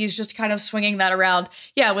lit, but he's just kind of swinging that around.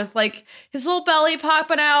 Yeah, with like his little belly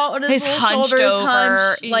popping out and his little shoulders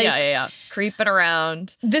hunched. Like, yeah. Creeping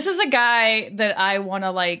around. This is a guy that I want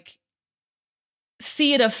to like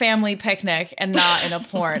see at a family picnic and not in a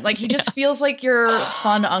porn. Like, he just feels like your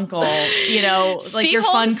fun uncle, you know, like your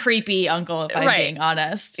fun, creepy uncle, if I'm being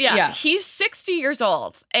honest. Yeah. He's 60 years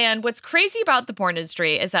old. And what's crazy about the porn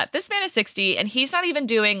industry is that this man is 60 and he's not even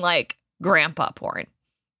doing like grandpa porn,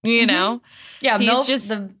 you know? Yeah.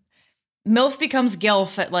 He's MILF becomes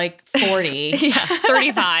GILF at like 40.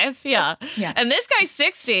 35. Yeah. And this guy's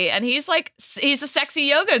 60 and he's a sexy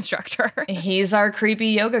yoga instructor. He's our creepy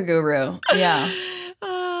yoga guru. Yeah.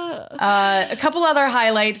 A couple other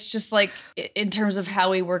highlights, just like in terms of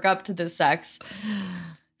how we work up to the sex.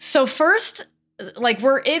 So first, like,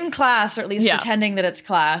 we're in class, or at least pretending that it's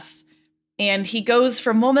class. And he goes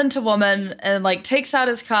from woman to woman and like takes out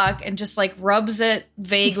his cock and just like rubs it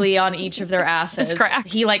vaguely on each of their asses.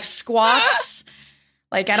 He like squats.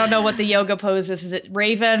 Like, I don't know what the yoga pose is. Is it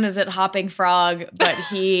raven? Is it hopping frog? But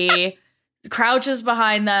he crouches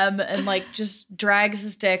behind them and like just drags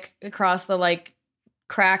his dick across the like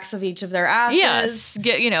cracks of each of their asses. Yes,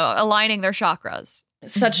 aligning their chakras.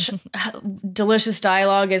 Such delicious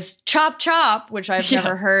dialogue as chop chop, which I've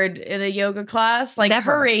never heard in a yoga class. Like,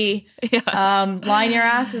 hurry, line your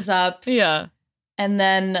asses up. Yeah. And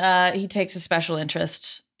then he takes a special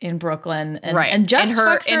interest in Brooklyn and just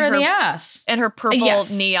fucks her in the ass. And her purple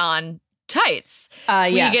neon tights.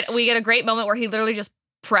 We get a great moment where he literally just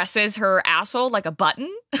presses her asshole like a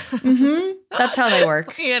button. Mm-hmm. That's how they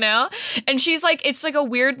work. You know? And she's like, it's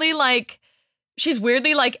like she's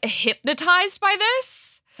weirdly like hypnotized by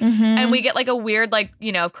this. Mm-hmm. And we get like a weird, like,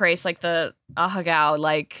 you know, craze, like the ahagao,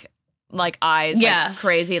 like eyes, like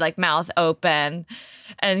crazy, like mouth open.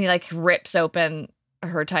 And he like rips open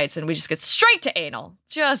her tights and we just get straight to anal.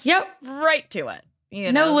 Just right to it.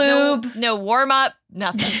 You know? No lube. No warm up,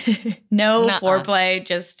 nothing. No foreplay.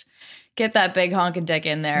 Just get that big honking dick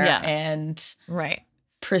in there and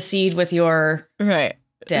proceed with your day.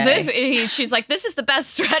 She's like, this is the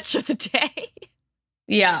best stretch of the day.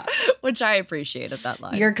 Yeah. Which I appreciated that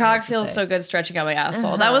line. Your cock feels so good stretching out my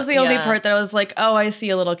asshole. That was the only part that I was like, oh, I see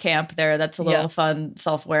a little camp there. That's a little fun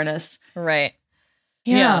self-awareness. Right.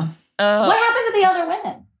 Yeah. What happened to the other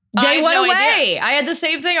women? They went no away. idea. I had the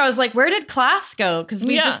same thing. I was like, where did class go? Because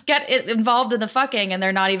we just get involved in the fucking and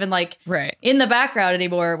they're not even like in the background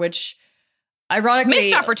anymore, which ironically.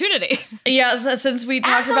 Missed opportunity. Yeah, since we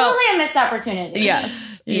talked about. Absolutely a missed opportunity.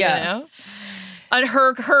 Yes. Yeah. You know? And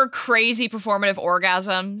her crazy performative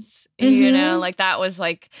orgasms, you know, like that was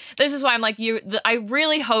like, this is why I'm like, I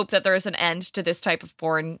really hope that there's an end to this type of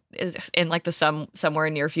porn in like the somewhere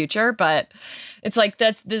near future. But it's like,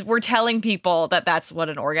 we're telling people that that's what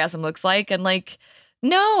an orgasm looks like. And like,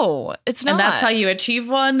 no, it's not. And that's how you achieve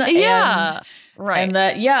one. Yeah. Right. And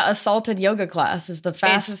that, assault and yoga class is the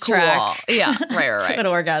fastest track. Yeah. Right. To an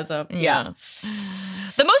orgasm. Yeah.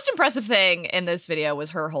 The most impressive thing in this video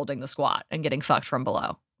was her holding the squat and getting fucked from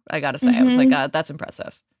below. I gotta say, I was like, that's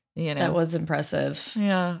impressive. You know, that was impressive.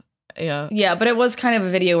 Yeah. But it was kind of a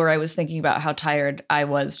video where I was thinking about how tired I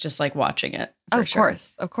was just like watching it. Of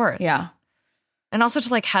course. Yeah. And also to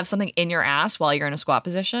like have something in your ass while you're in a squat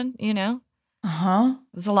position, you know?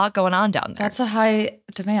 There's a lot going on down there. That's a high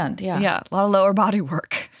demand. Yeah. Yeah. A lot of lower body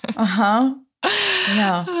work.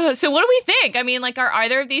 Yeah. So what do we think? I mean, like, are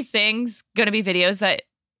either of these things going to be videos that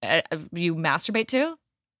you masturbate to?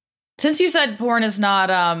 Since you said porn is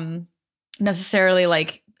not necessarily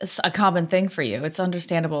like a common thing for you, it's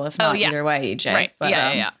understandable if not either way, EJ. Right. But,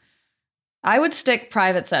 yeah. I would stick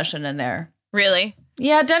private session in there. Really?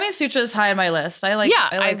 Yeah, Demi Sutra is high on my list. I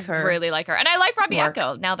like her. Really like her. And I like Robbie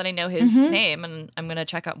Echo now that I know his name, and I'm going to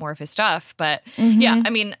check out more of his stuff. But yeah, I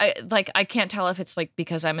mean, I can't tell if it's like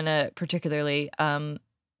because I'm in a particularly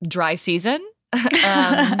dry season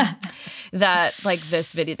that like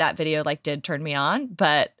that video like did turn me on.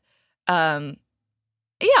 But yeah,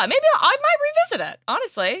 maybe I might revisit it.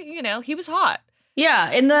 Honestly, you know, he was hot. Yeah,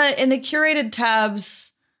 in the curated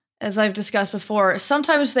tabs, as I've discussed before,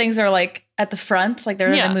 sometimes things are like at the front, like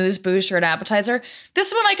they're an amuse-bouche or an appetizer.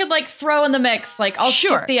 This one I could like throw in the mix. Like I'll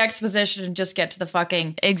skip the exposition and just get to the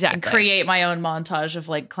fucking. Exactly. And create my own montage of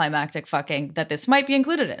like climactic fucking that this might be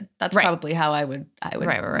included in. That's probably how I would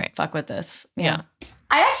fuck with this. Yeah.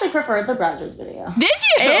 I actually preferred the browser's video. Did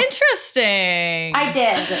you? Interesting. I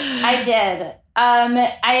did.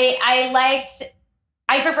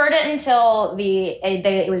 I preferred it until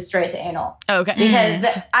it was straight to anal. Okay. Because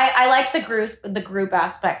I liked the group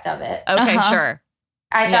aspect of it. Okay, sure.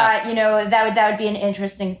 I thought, you know, that would be an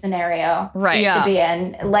interesting scenario to be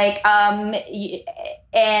in. Like, and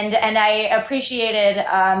I appreciated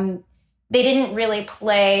they didn't really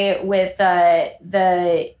play with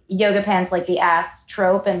the yoga pants, like the ass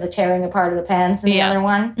trope and the tearing apart of the pants in the other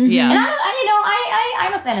one. Yeah. And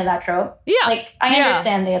I'm a fan of that trope. Yeah. Like I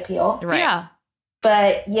understand the appeal. Right. Yeah.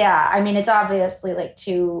 But yeah, I mean, it's obviously like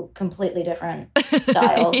two completely different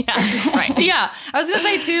styles. Right. Yeah. I was going to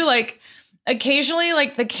say too, like occasionally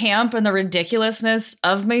like the camp and the ridiculousness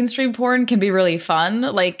of mainstream porn can be really fun.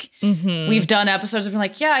 Like we've done episodes of being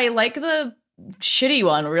like, yeah, I like the shitty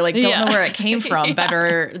one where we like don't know where it came from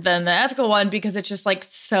better than the ethical one because it's just like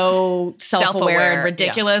so self-aware and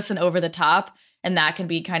ridiculous and over the top. And that can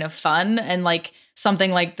be kind of fun. And like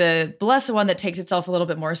something like the Blessed one that takes itself a little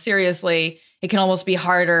bit more seriously, it can almost be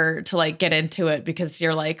harder to like get into it because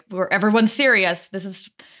you're like, everyone's serious. This is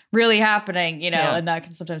really happening, you know, and that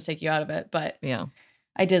can sometimes take you out of it. But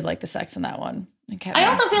I did like the sex in that one. I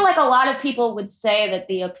also feel like a lot of people would say that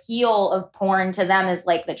the appeal of porn to them is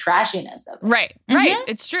like the trashiness of it. Right. Right.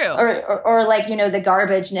 It's true. Or like, you know, the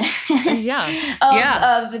garbageness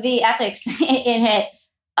of the ethics in it.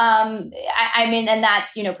 I mean, and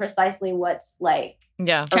that's, you know, precisely what's like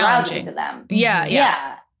arousing to them.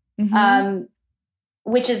 Yeah.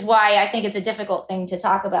 Which is why I think it's a difficult thing to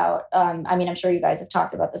talk about. I mean, I'm sure you guys have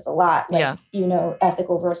talked about this a lot, like, you know,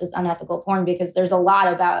 ethical versus unethical porn, because there's a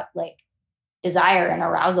lot about like desire and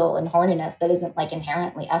arousal and horniness that isn't like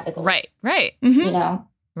inherently ethical. Right. You know?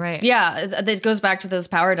 Right. Yeah. It goes back to those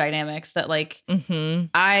power dynamics that like,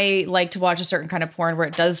 I like to watch a certain kind of porn where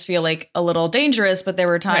it does feel like a little dangerous, but there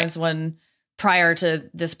were times when prior to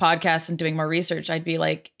this podcast and doing more research, I'd be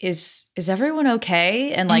like, is everyone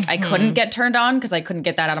okay? And like, I couldn't get turned on because I couldn't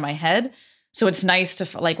get that out of my head. So it's nice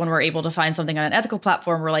to like, when we're able to find something on an ethical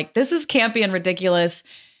platform, we're like, this is campy and ridiculous.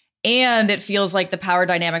 And it feels like the power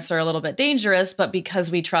dynamics are a little bit dangerous, but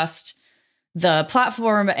because we trust the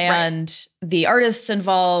platform and the artists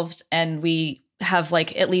involved, and we have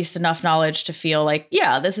like at least enough knowledge to feel like,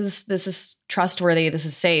 yeah, this is trustworthy, this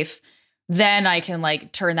is safe, then I can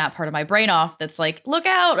like turn that part of my brain off that's like, look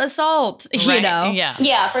out, assault, you know?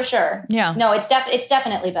 Yeah, for sure. Yeah. No, it's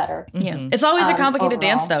definitely better. Yeah. It's always a complicated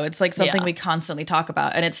overall dance though. It's like something we constantly talk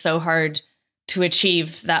about, and it's so hard to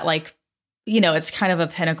achieve that, like, you know, it's kind of a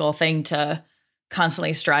pinnacle thing to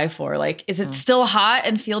constantly strive for? Like, is it still hot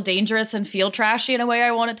and feel dangerous and feel trashy in a way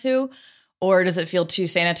I want it to? Or does it feel too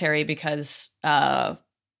sanitary because of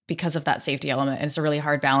that safety element? And it's a really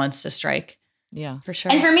hard balance to strike. Yeah, for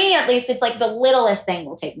sure. And for me, at least, it's like the littlest thing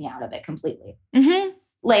will take me out of it completely. Mm-hmm.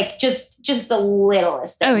 Like just the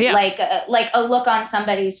littlest thing. Oh, yeah. Like a look on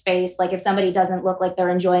somebody's face. Like if somebody doesn't look like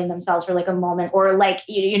they're enjoying themselves for like a moment, or like,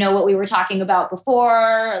 you know, what we were talking about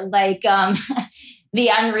before, like the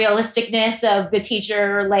unrealisticness of the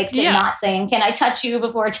teacher, like not saying, can I touch you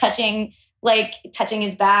before touching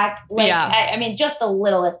his back? Like, I mean, just the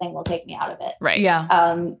littlest thing will take me out of it. Right.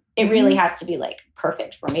 Yeah. It really has to be like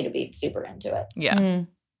perfect for me to be super into it. Yeah. Mm.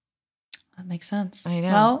 That makes sense. I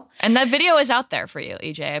know. Well, and that video is out there for you,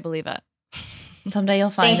 EJ. I believe it. Someday you'll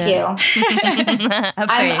find Thank it. you.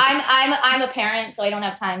 I'm a parent, so I don't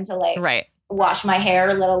have time to like wash my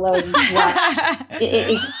hair, let alone watch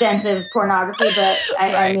extensive pornography. But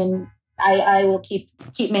I mean, I will keep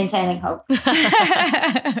maintaining hope.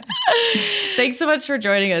 Thanks so much for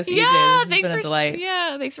joining us, EJ. Yeah, thanks for delight.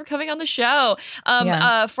 Yeah, thanks for coming on the show.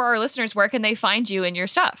 For our listeners, where can they find you and your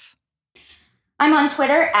stuff? I'm on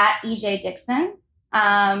Twitter at EJ Dickson.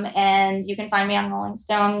 And you can find me on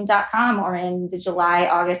rollingstone.com or in the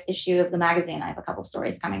July-August issue of the magazine. I have a couple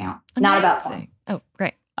stories coming out. Amazing. Not about porn. Oh,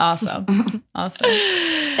 great. Awesome. Awesome.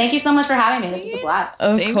 Thank you so much for having me. This is a blast.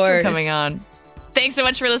 Thanks for coming on. Thanks so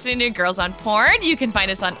much for listening to Girls on Porn. You can find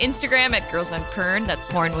us on Instagram at Girls on Porn. That's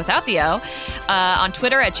porn without the O. On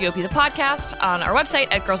Twitter at GOP the Podcast. On our website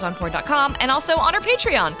at girlsonporn.com. And also on our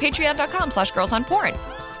Patreon, patreon.com/girlsonporn.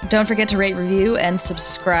 Don't forget to rate, review, and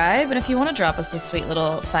subscribe. And if you want to drop us a sweet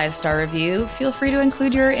little 5-star review, feel free to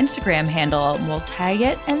include your Instagram handle. We'll tag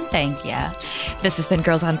it and thank you. This has been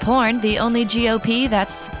Girls on Porn, the only GOP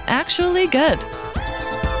that's actually good.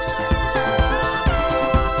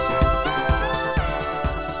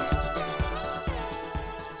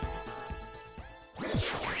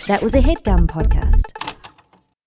 That was a HeadGum podcast.